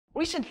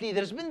Recently,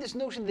 there's been this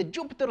notion that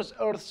Jupiter is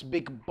Earth's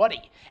big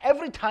buddy.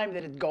 Every time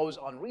that it goes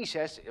on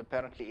recess,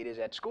 apparently it is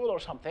at school or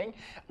something,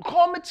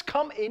 comets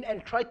come in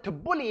and try to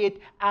bully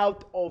it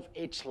out of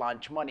its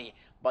lunch money.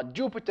 But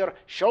Jupiter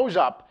shows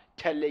up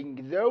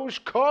telling those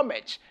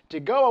comets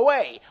to go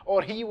away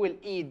or he will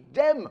eat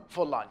them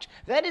for lunch.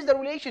 That is the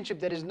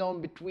relationship that is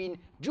known between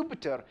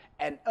Jupiter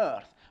and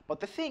Earth. But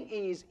the thing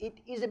is, it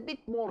is a bit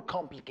more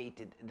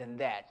complicated than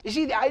that. You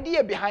see, the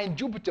idea behind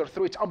Jupiter,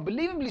 through its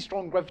unbelievably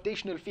strong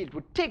gravitational field,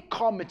 would take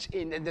comets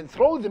in and then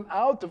throw them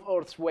out of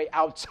Earth's way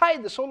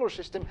outside the solar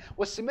system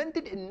was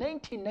cemented in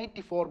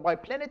 1994 by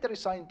planetary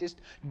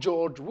scientist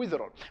George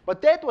Witherell.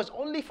 But that was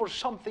only for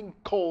something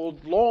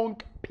called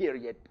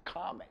long-period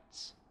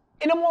comets.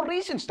 In a more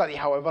recent study,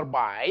 however,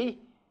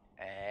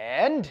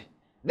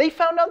 they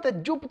found out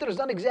that Jupiter is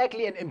not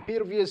exactly an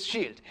impervious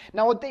shield.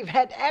 Now, what they've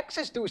had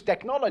access to is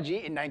technology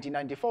in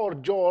 1994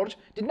 George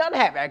did not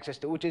have access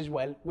to, which is,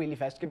 well, really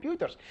fast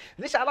computers.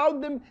 This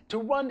allowed them to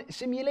run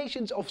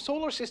simulations of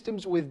solar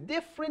systems with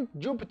different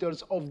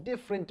Jupiters of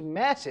different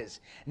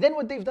masses. Then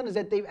what they've done is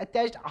that they've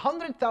attached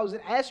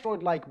 100,000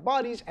 asteroid-like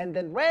bodies and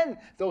then ran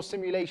those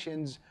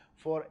simulations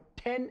for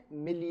 10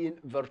 million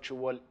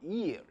virtual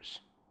years.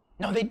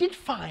 Now, they did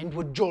find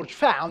what George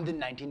found in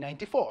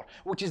 1994,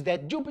 which is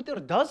that Jupiter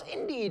does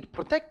indeed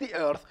protect the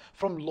Earth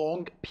from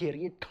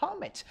long-period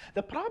comets.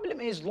 The problem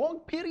is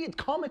long-period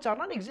comets are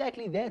not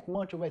exactly that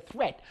much of a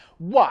threat.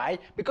 Why?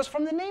 Because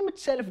from the name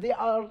itself, they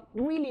are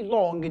really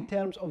long in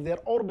terms of their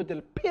orbital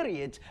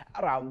periods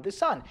around the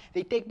Sun.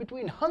 They take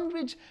between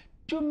hundreds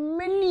to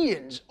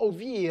millions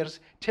of years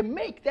to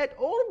make that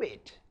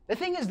orbit. The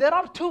thing is, there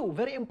are two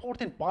very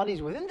important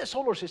bodies within the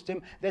solar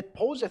system that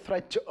pose a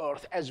threat to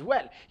Earth as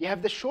well. You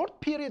have the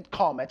short-period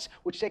comets,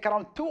 which take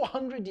around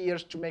 200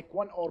 years to make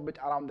one orbit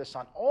around the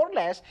Sun or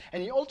less,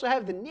 and you also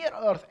have the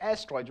near-Earth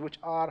asteroids, which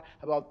are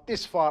about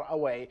this far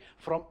away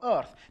from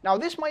Earth. Now,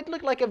 this might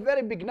look like a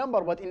very big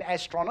number, but in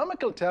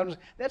astronomical terms,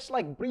 that's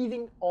like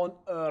breathing on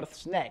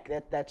Earth's neck.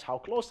 That's how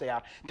close they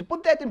are. To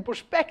put that in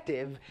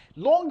perspective,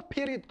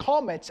 long-period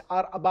comets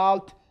are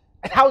about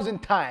 1,000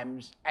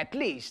 times, at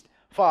least,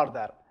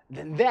 farther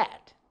than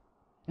that.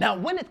 Now,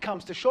 when it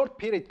comes to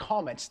short-period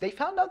comets, they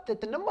found out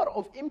that the number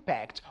of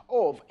impacts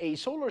of a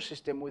solar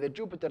system with a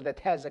Jupiter that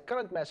has the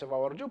current mass of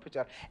our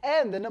Jupiter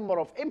and the number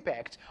of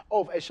impacts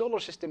of a solar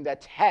system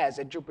that has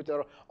a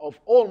Jupiter of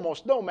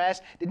almost no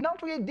mass did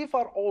not really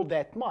differ all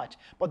that much.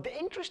 But the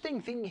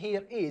interesting thing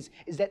here is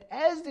that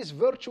as this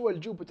virtual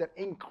Jupiter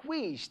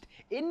increased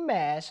in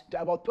mass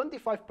to about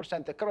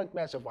 25% the current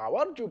mass of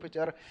our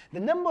Jupiter, the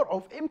number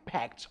of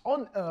impacts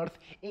on Earth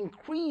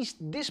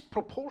increased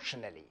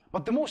disproportionately.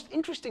 But the most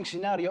interesting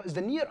scenario is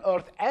the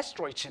near-Earth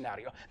asteroid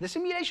scenario. The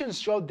simulations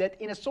showed that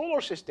in a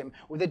solar system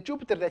with a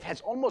Jupiter that has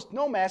almost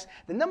no mass,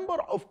 the number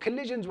of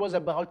collisions was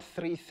about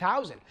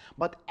 3,000.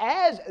 But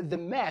as the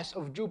mass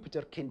of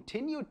Jupiter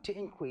continued to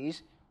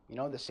increase,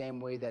 the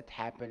same way that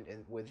happened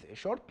with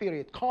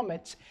short-period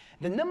comets,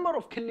 the number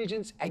of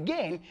collisions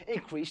again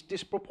increased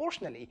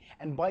disproportionately.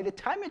 And by the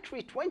time it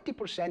reached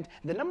 20%,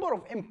 the number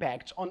of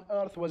impacts on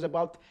Earth was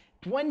about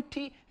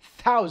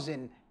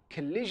 20,000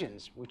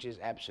 collisions, which is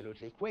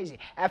absolutely crazy.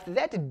 After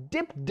that, it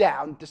dipped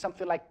down to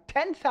something like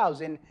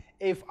 10,000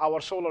 if our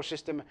solar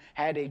system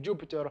had a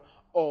Jupiter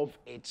of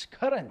its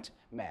current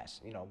mass,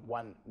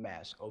 one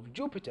mass of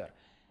Jupiter.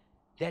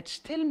 That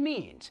still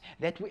means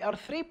that we are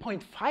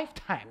 3.5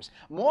 times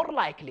more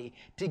likely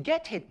to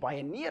get hit by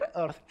a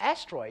near-Earth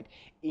asteroid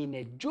in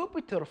a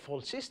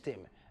Jupiter-full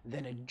system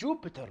than a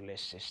Jupiterless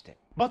system.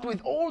 But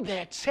with all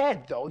that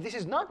said, though, this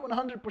is not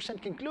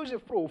 100%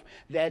 conclusive proof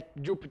that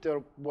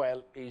Jupiter,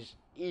 well, is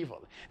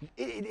evil.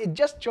 It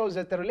just shows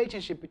that the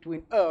relationship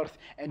between Earth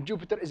and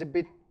Jupiter is a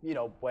bit,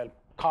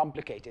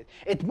 complicated.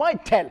 It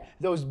might tell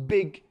those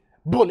big,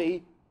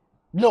 bully,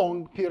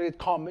 long-period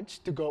comets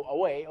to go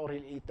away or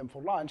he'll eat them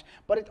for lunch,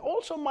 but it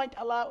also might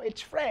allow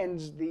its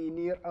friends, the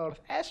near-Earth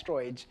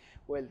asteroids,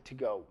 well, to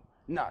go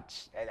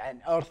nuts.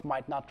 And Earth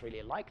might not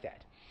really like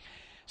that.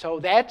 So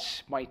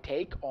that's my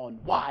take on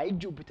why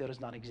Jupiter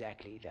is not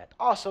exactly that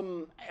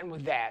awesome. And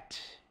with that,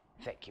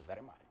 thank you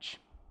very much.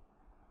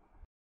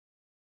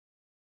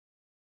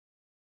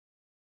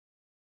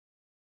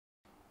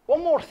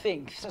 One more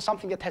thing,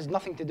 something that has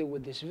nothing to do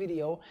with this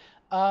video.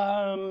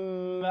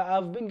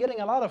 I've been getting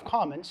a lot of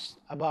comments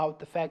about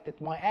the fact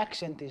that my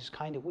accent is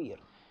kind of weird.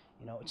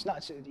 It's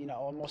not,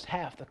 almost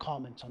half the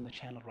comments on the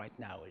channel right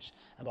now is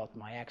about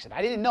my accent.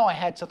 I didn't know I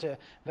had such a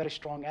very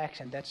strong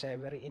accent. That's a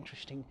very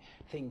interesting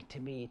thing to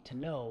me to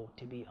know,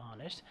 to be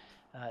honest.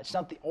 It's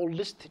not the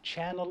oldest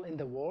channel in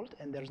the world,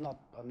 and there's not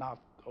a lot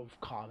of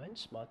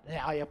comments, but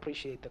I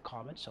appreciate the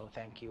comments, so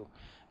thank you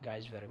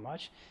guys very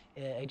much.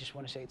 I just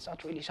want to say it's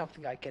not really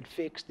something I can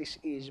fix. This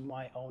is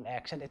my own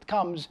accent. It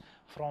comes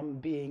from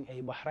being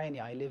a Bahraini.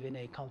 I live in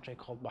a country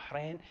called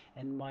Bahrain,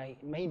 and my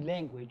main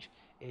language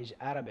is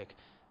Arabic.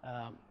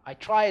 I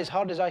try as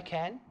hard as I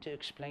can to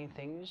explain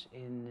things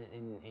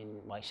in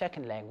my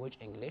second language,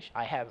 English.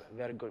 I have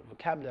very good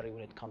vocabulary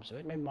when it comes to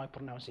it. Maybe my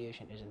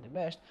pronunciation isn't the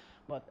best,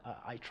 but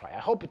I try. I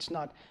hope it's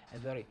not a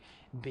very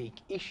big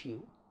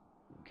issue.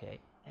 Okay,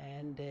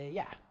 and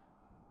yeah,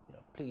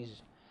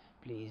 please,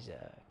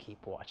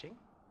 keep watching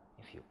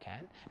if you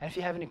can. And if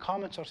you have any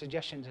comments or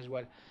suggestions as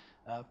well,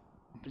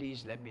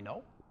 please let me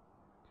know.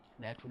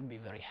 That would be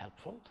very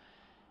helpful.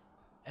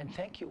 And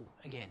thank you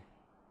again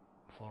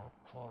for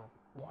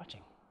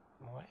watching.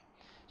 All right.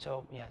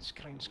 So yeah,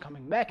 screen's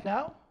coming back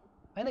now.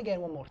 And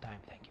again, one more time,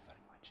 thank you.